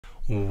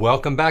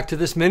Welcome back to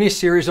this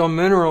mini-series on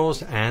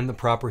minerals and the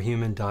proper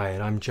human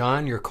diet. I'm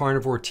John, your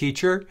carnivore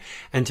teacher,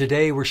 and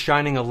today we're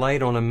shining a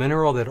light on a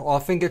mineral that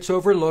often gets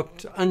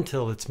overlooked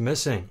until it's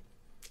missing: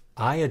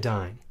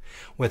 iodine.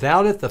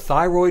 Without it, the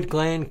thyroid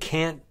gland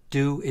can't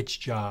do its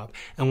job.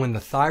 And when the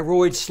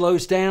thyroid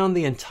slows down,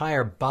 the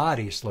entire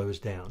body slows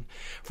down.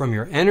 From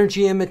your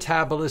energy and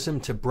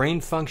metabolism to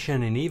brain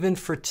function and even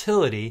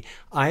fertility,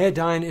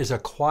 iodine is a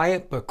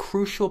quiet but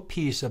crucial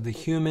piece of the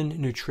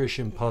human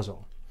nutrition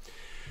puzzle.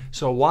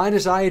 So why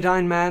does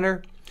iodine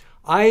matter?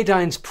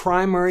 Iodine's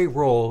primary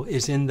role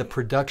is in the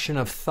production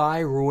of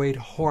thyroid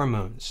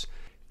hormones,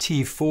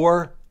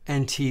 T4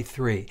 and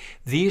T3.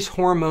 These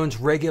hormones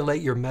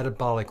regulate your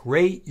metabolic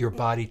rate, your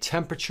body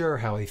temperature,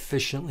 how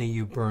efficiently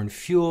you burn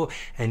fuel,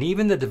 and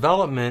even the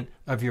development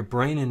of your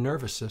brain and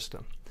nervous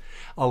system.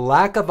 A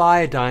lack of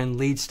iodine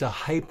leads to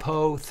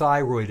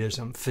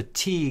hypothyroidism,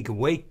 fatigue,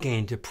 weight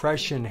gain,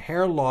 depression,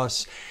 hair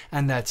loss,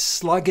 and that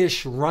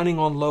sluggish, running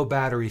on low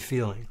battery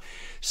feeling.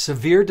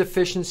 Severe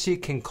deficiency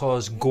can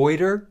cause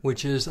goiter,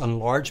 which is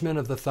enlargement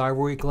of the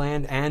thyroid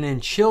gland, and in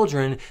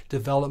children,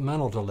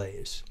 developmental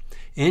delays.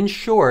 In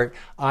short,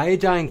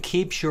 iodine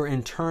keeps your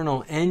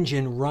internal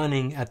engine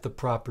running at the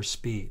proper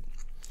speed.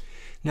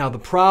 Now, the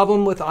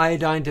problem with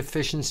iodine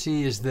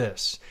deficiency is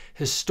this.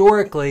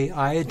 Historically,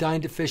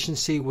 iodine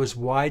deficiency was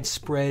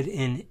widespread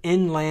in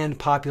inland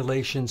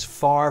populations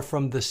far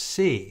from the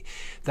sea.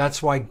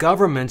 That's why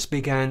governments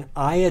began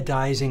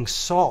iodizing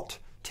salt,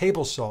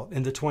 table salt,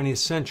 in the 20th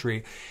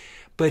century.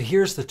 But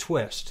here's the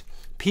twist.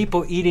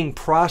 People eating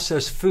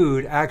processed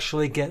food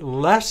actually get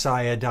less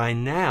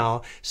iodine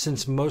now,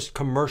 since most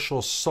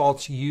commercial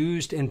salts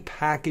used in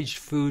packaged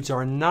foods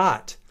are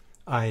not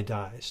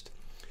iodized.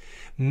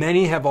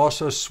 Many have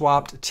also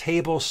swapped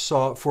table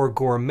salt for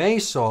gourmet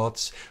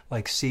salts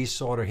like sea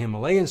salt or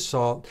Himalayan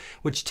salt,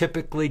 which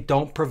typically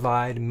don't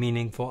provide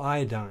meaningful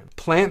iodine.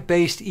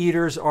 Plant-based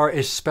eaters are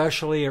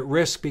especially at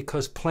risk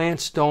because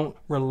plants don't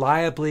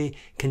reliably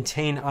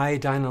contain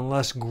iodine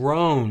unless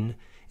grown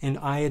in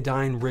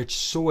iodine-rich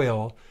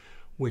soil,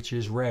 which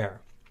is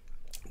rare.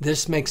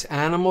 This makes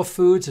animal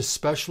foods,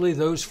 especially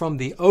those from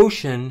the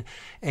ocean,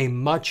 a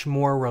much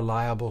more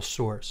reliable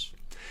source.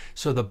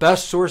 So the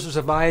best sources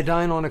of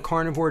iodine on a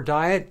carnivore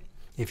diet,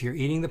 if you're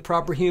eating the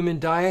proper human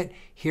diet,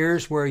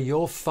 here's where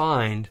you'll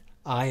find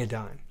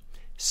iodine.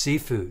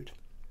 Seafood.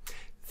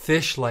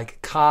 Fish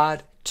like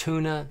cod,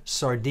 tuna,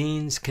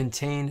 sardines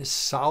contain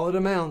solid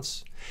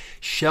amounts.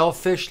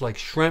 Shellfish like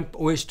shrimp,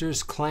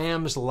 oysters,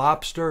 clams,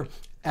 lobster,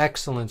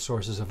 excellent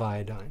sources of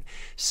iodine.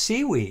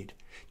 Seaweed.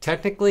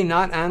 Technically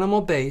not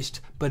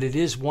animal-based, but it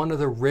is one of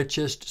the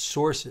richest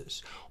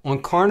sources.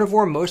 On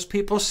carnivore, most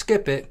people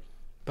skip it,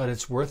 but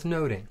it's worth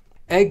noting.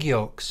 Egg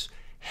yolks.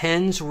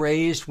 Hens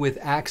raised with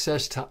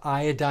access to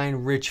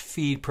iodine-rich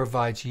feed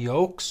provides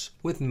yolks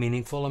with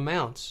meaningful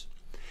amounts.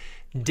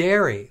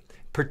 Dairy,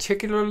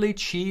 particularly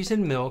cheese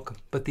and milk,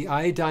 but the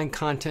iodine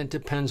content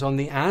depends on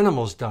the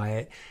animal's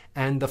diet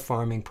and the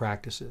farming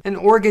practices. And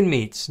organ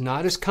meats,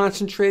 not as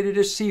concentrated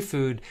as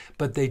seafood,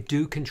 but they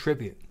do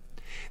contribute.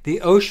 The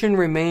ocean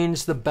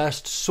remains the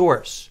best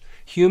source.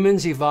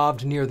 Humans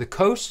evolved near the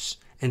coasts,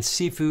 and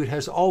seafood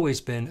has always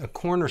been a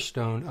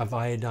cornerstone of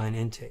iodine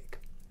intake.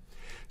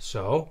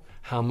 So,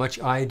 how much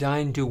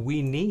iodine do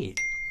we need?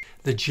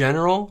 The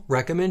general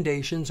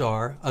recommendations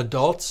are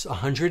adults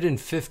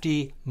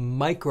 150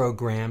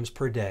 micrograms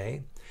per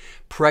day,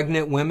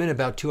 pregnant women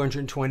about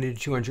 220 to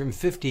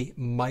 250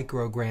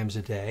 micrograms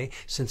a day,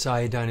 since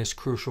iodine is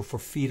crucial for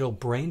fetal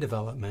brain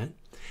development,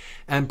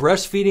 and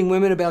breastfeeding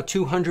women about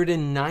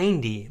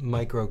 290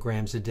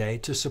 micrograms a day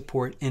to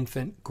support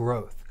infant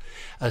growth.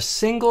 A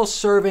single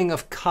serving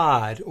of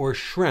cod or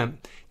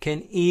shrimp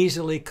can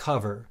easily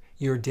cover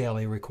your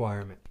daily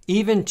requirement.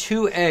 Even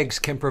 2 eggs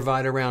can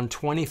provide around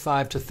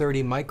 25 to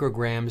 30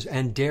 micrograms,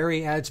 and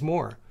dairy adds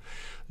more.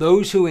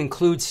 Those who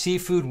include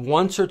seafood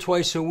once or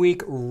twice a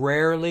week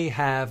rarely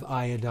have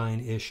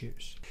iodine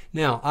issues.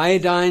 Now,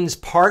 iodine's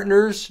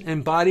partners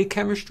in body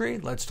chemistry,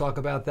 let's talk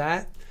about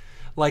that.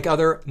 Like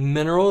other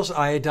minerals,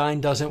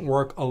 iodine doesn't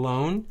work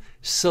alone.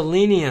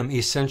 Selenium,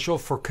 essential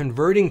for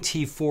converting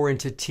T4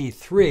 into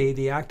T3,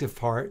 the active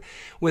part.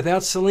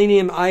 Without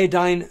selenium,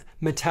 iodine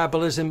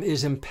metabolism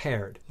is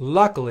impaired.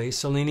 Luckily,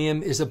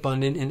 selenium is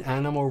abundant in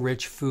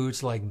animal-rich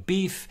foods like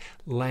beef,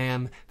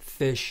 lamb,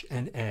 fish,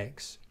 and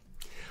eggs.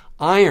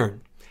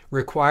 Iron,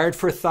 required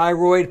for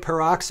thyroid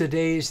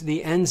peroxidase,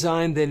 the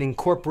enzyme that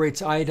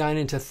incorporates iodine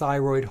into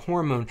thyroid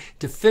hormone.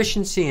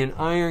 Deficiency in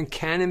iron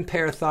can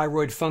impair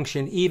thyroid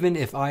function even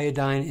if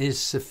iodine is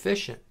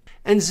sufficient.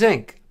 And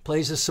zinc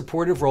plays a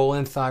supportive role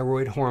in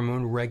thyroid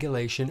hormone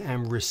regulation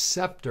and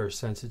receptor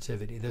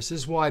sensitivity. This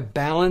is why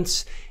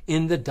balance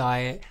in the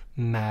diet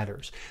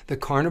matters. The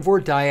carnivore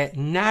diet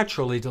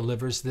naturally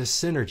delivers this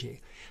synergy.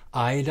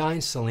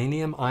 Iodine,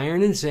 selenium,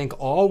 iron, and zinc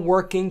all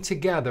working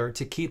together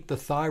to keep the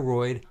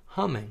thyroid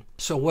humming.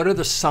 So what are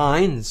the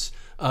signs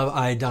of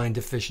iodine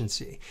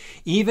deficiency?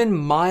 Even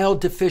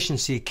mild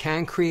deficiency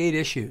can create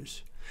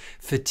issues.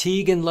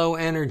 fatigue and low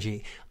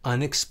energy,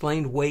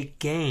 unexplained weight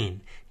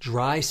gain,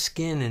 dry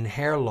skin and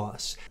hair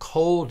loss,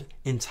 cold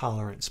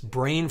intolerance,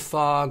 brain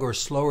fog or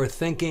slower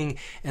thinking,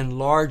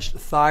 enlarged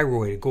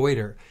thyroid,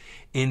 goiter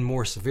in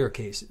more severe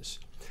cases.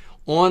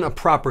 On a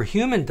proper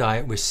human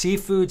diet with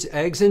seafoods,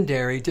 eggs, and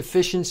dairy,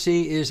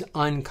 deficiency is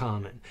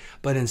uncommon.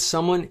 But in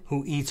someone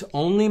who eats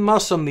only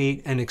muscle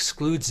meat and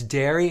excludes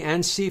dairy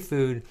and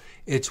seafood,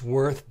 it's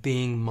worth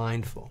being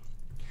mindful.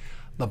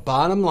 The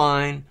bottom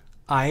line,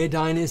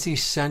 iodine is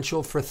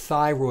essential for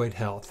thyroid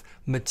health,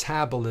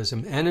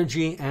 metabolism,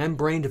 energy, and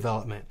brain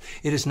development.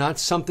 It is not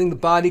something the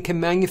body can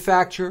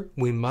manufacture.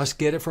 We must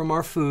get it from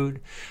our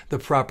food. The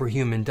proper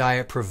human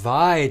diet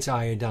provides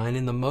iodine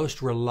in the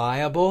most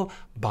reliable,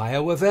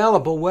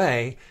 bioavailable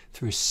way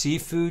through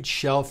seafood,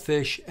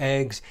 shellfish,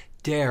 eggs,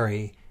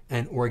 dairy,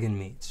 and organ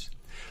meats.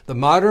 The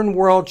modern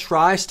world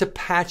tries to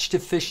patch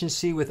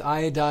deficiency with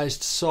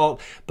iodized salt,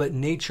 but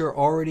nature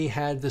already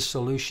had the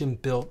solution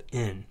built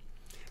in.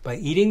 By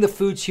eating the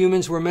foods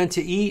humans were meant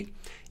to eat,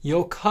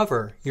 you'll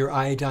cover your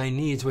iodine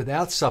needs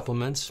without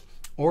supplements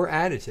or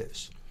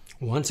additives.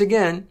 Once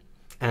again,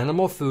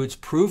 animal foods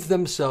prove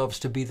themselves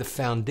to be the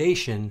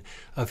foundation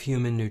of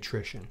human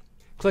nutrition.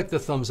 Click the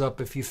thumbs up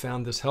if you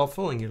found this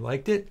helpful and you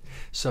liked it.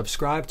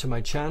 Subscribe to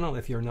my channel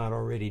if you're not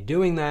already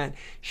doing that.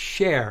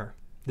 Share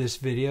this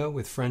video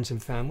with friends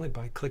and family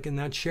by clicking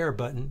that share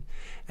button,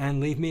 and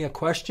leave me a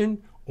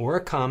question or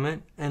a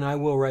comment and I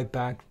will write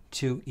back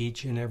to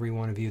each and every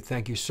one of you.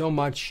 Thank you so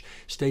much.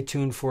 Stay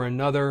tuned for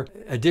another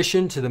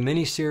addition to the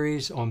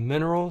mini-series on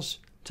minerals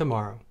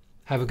tomorrow.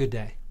 Have a good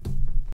day.